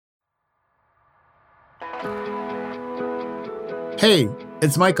Hey,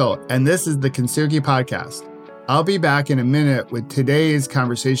 it's Michael, and this is the Kintsugi Podcast. I'll be back in a minute with today's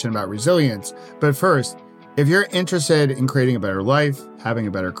conversation about resilience. But first, if you're interested in creating a better life, having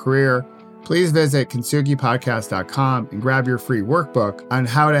a better career, please visit kintsugipodcast.com and grab your free workbook on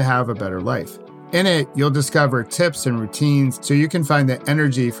how to have a better life. In it, you'll discover tips and routines so you can find the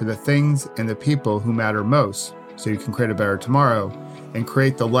energy for the things and the people who matter most, so you can create a better tomorrow and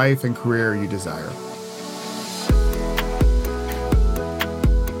create the life and career you desire.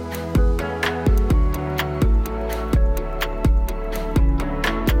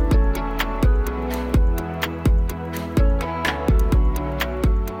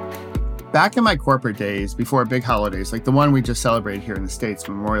 Back in my corporate days, before big holidays, like the one we just celebrated here in the States,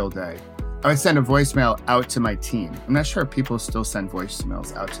 Memorial Day, I would send a voicemail out to my team. I'm not sure if people still send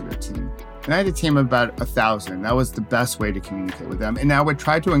voicemails out to their team. And I had a team of about 1,000. That was the best way to communicate with them. And I would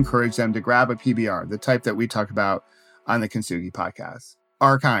try to encourage them to grab a PBR, the type that we talk about on the Kintsugi Podcast.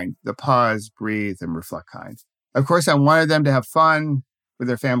 Our kind, the pause, breathe, and reflect kind. Of course, I wanted them to have fun with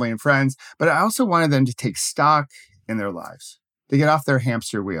their family and friends, but I also wanted them to take stock in their lives, to get off their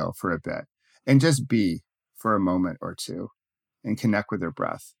hamster wheel for a bit and just be for a moment or two and connect with their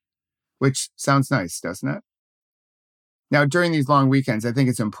breath, which sounds nice, doesn't it? Now, during these long weekends, I think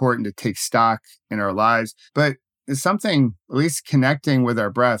it's important to take stock in our lives, but it's something, at least connecting with our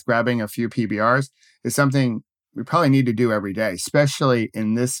breath, grabbing a few PBRs is something we probably need to do every day, especially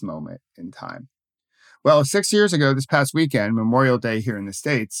in this moment in time. Well, 6 years ago, this past weekend, Memorial Day here in the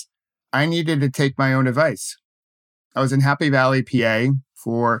States, I needed to take my own advice. I was in Happy Valley, PA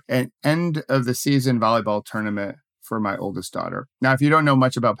for an end of the season volleyball tournament for my oldest daughter. Now, if you don't know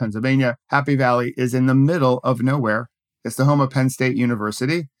much about Pennsylvania, Happy Valley is in the middle of nowhere. It's the home of Penn State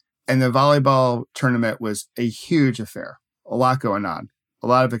University, and the volleyball tournament was a huge affair. A lot going on, a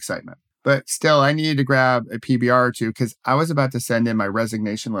lot of excitement. But still, I needed to grab a PBR or two because I was about to send in my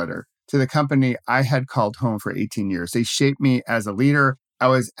resignation letter to the company I had called home for 18 years. They shaped me as a leader. I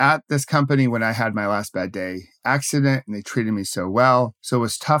was at this company when I had my last bad day accident, and they treated me so well. So it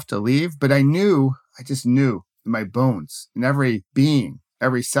was tough to leave, but I just knew in my bones, in every being,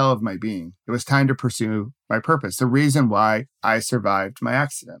 every cell of my being, it was time to pursue my purpose, the reason why I survived my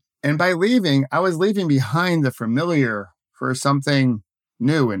accident. And by leaving, I was leaving behind the familiar for something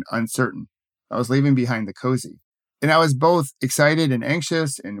new and uncertain. I was leaving behind the cozy. And I was both excited and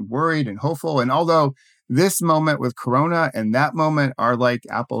anxious and worried and hopeful. And although this moment with Corona and that moment are like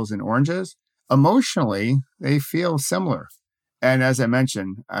apples and oranges, emotionally, they feel similar. And as I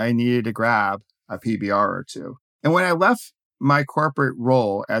mentioned, I needed to grab a PBR or two. And when I left my corporate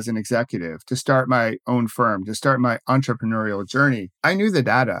role as an executive to start my own firm, to start my entrepreneurial journey, I knew the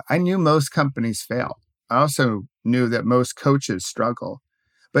data. I knew most companies fail. I also knew that most coaches struggle.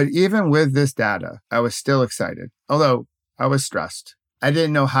 But even with this data, I was still excited, although I was stressed. I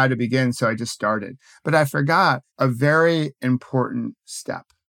didn't know how to begin, so I just started. But I forgot a very important step.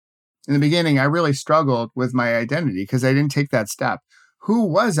 In the beginning, I really struggled with my identity because I didn't take that step. Who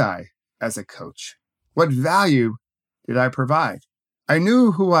was I as a coach? What value did I provide? I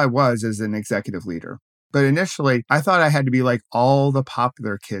knew who I was as an executive leader, but initially, I thought I had to be like all the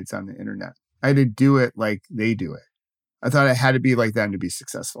popular kids on the internet. I had to do it like they do it. I thought I had to be like them to be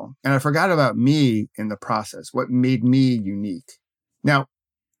successful. And I forgot about me in the process, what made me unique. Now,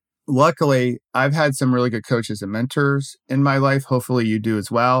 luckily, I've had some really good coaches and mentors in my life. Hopefully you do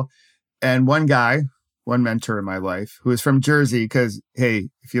as well. And one mentor in my life who is from Jersey, because, hey,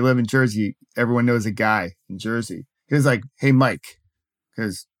 if you live in Jersey, everyone knows a guy in Jersey. He was like, hey, Mike,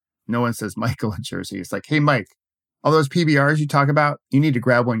 because no one says Michael in Jersey. It's like, hey, Mike, all those PBRs you talk about, you need to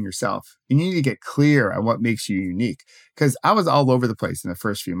grab one yourself. You need to get clear on what makes you unique. Because I was all over the place in the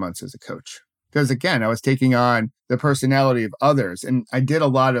first few months as a coach. Because again, I was taking on the personality of others. And I did a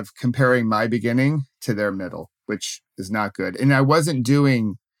lot of comparing my beginning to their middle, which is not good. And I wasn't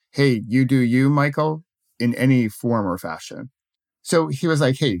doing, hey, you do you, Michael, in any form or fashion. So he was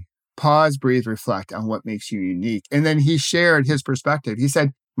like, hey, pause, breathe, reflect on what makes you unique. And then he shared his perspective. He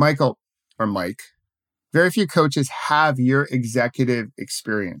said, Michael, or Mike, very few coaches have your executive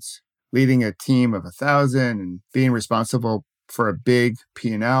experience, leading a team of 1,000 and being responsible for a big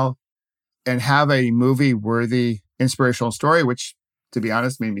P&L. And have a movie-worthy inspirational story, which, to be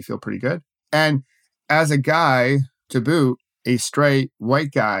honest, made me feel pretty good. And as a guy, to boot, a straight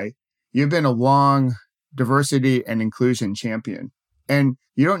white guy, you've been a long diversity and inclusion champion. And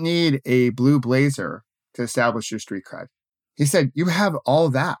you don't need a blue blazer to establish your street cred. He said, you have all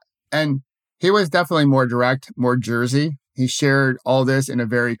that. And he was definitely more direct, more Jersey. He shared all this in a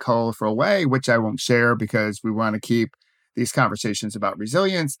very colorful way, which I won't share because we want to keep these conversations about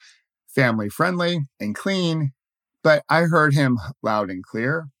resilience family friendly and clean, but I heard him loud and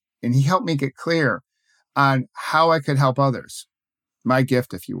clear, and he helped me get clear on how I could help others. My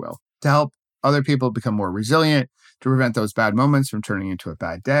gift, if you will, to help other people become more resilient, to prevent those bad moments from turning into a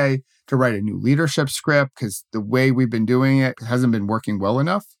bad day, to write a new leadership script because the way we've been doing it hasn't been working well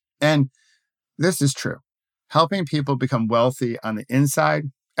enough. And this is true. Helping people become wealthy on the inside,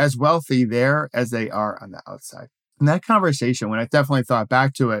 as wealthy there as they are on the outside. And that conversation, when I definitely thought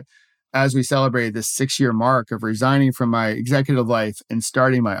back to it, as we celebrated this 6-year mark of resigning from my executive life and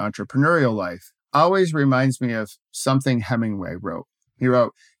starting my entrepreneurial life, always reminds me of something Hemingway wrote. He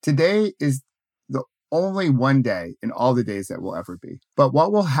wrote, "Today is the only one day in all the days that will ever be. But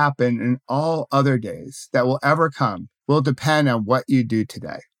what will happen in all other days that will ever come will depend on what you do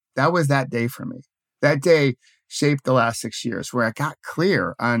today." That was that day for me. That day shaped the last 6 years where I got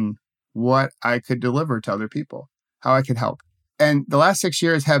clear on what I could deliver to other people, how I could help. And the last 6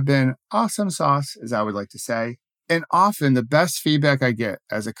 years have been awesome sauce, as I would like to say. And often the best feedback I get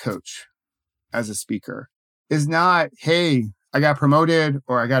as a coach, as a speaker, is not, hey, I got promoted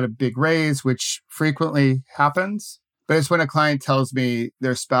or I got a big raise, which frequently happens. But it's when a client tells me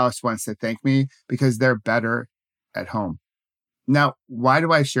their spouse wants to thank me because they're better at home. Now, why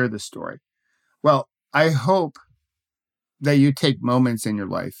do I share this story? Well, I hope that you take moments in your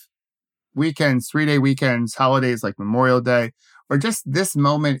life, weekends, 3-day weekends, holidays like Memorial Day, or just this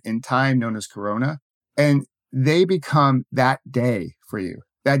moment in time known as Corona, and they become that day for you.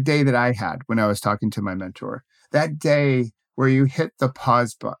 That day that I had when I was talking to my mentor, that day where you hit the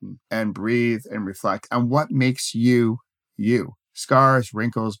pause button and breathe and reflect on what makes you, you. Scars,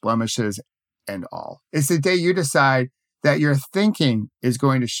 wrinkles, blemishes, and all. It's the day you decide that your thinking is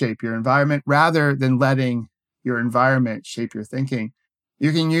going to shape your environment rather than letting your environment shape your thinking.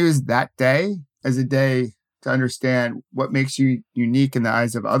 You can use that day as a day to understand what makes you unique in the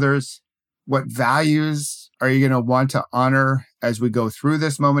eyes of others. What values are you going to want to honor as we go through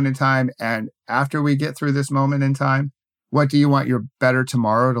this moment in time? And after we get through this moment in time, what do you want your better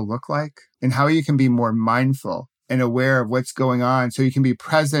tomorrow to look like? And how you can be more mindful and aware of what's going on so you can be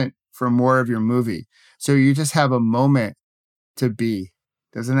present for more of your movie. So you just have a moment to be.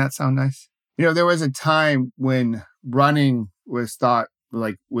 Doesn't that sound nice? You know, there was a time when running was thought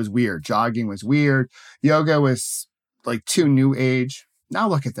was weird. Jogging was weird. Yoga was like too new age. Now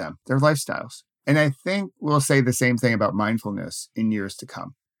look at them. They're lifestyles. And I think we'll say the same thing about mindfulness in years to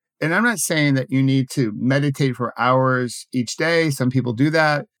come. And I'm not saying that you need to meditate for hours each day. Some people do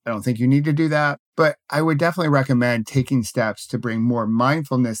that. I don't think you need to do that. But I would definitely recommend taking steps to bring more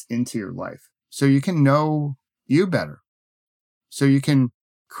mindfulness into your life so you can know you better, so you can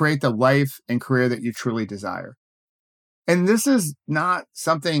create the life and career that you truly desire. And this is not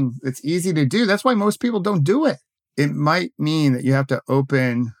something that's easy to do. That's why most people don't do it. It might mean that you have to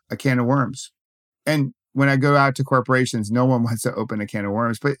open a can of worms. And when I go out to corporations, no one wants to open a can of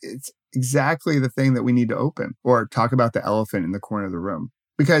worms, but it's exactly the thing that we need to open, or talk about the elephant in the corner of the room.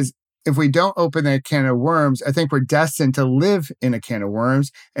 Because if we don't open that can of worms, I think we're destined to live in a can of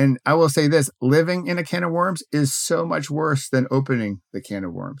worms. And I will say this, living in a can of worms is so much worse than opening the can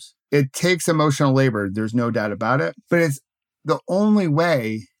of worms. It takes emotional labor. There's no doubt about it. But it's the only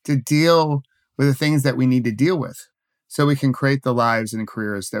way to deal with the things that we need to deal with so we can create the lives and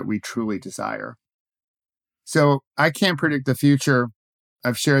careers that we truly desire. So I can't predict the future.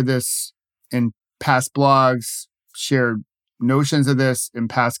 I've shared this in past blogs, shared notions of this in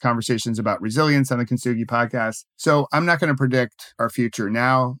past conversations about resilience on the Kintsugi podcast. So I'm not going to predict our future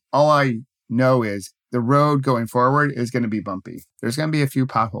now. All I know is the road going forward is going to be bumpy. There's going to be a few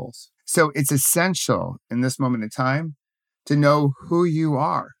potholes. So it's essential in this moment in time to know who you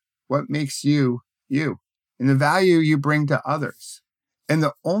are, what makes you, you, and the value you bring to others. And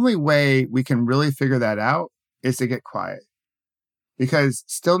the only way we can really figure that out is to get quiet. Because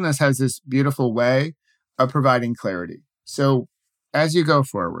stillness has this beautiful way of providing clarity. So as you go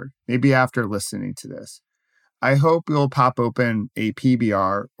forward, maybe after listening to this, I hope you'll pop open a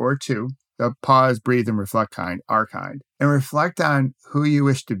PBR or two, the pause, breathe, and reflect kind, our kind, and reflect on who you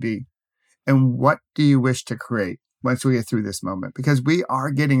wish to be and what do you wish to create once we get through this moment, because we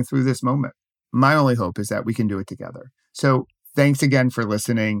are getting through this moment. My only hope is that we can do it together. So thanks again for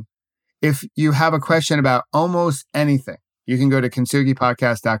listening. If you have a question about almost anything, you can go to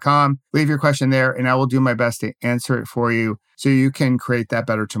kintsugipodcast.com, leave your question there, and I will do my best to answer it for you so you can create that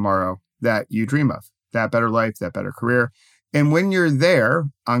better tomorrow that you dream of, that better life, that better career. And when you're there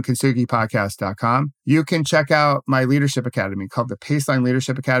on kintsugipodcast.com, you can check out my leadership academy called the Paceline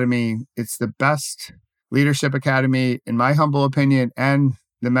Leadership Academy. It's the best leadership academy, in my humble opinion, and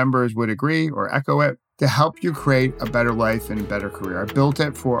the members would agree or echo it, to help you create a better life and a better career. I built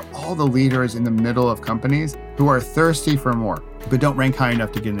it for all the leaders in the middle of companies who are thirsty for more, but don't rank high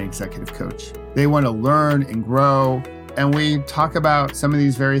enough to get an executive coach. They want to learn and grow. And we talk about some of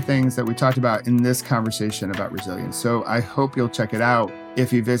these very things that we talked about in this conversation about resilience. So I hope you'll check it out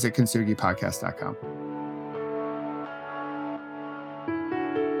if you visit kintsugipodcast.com.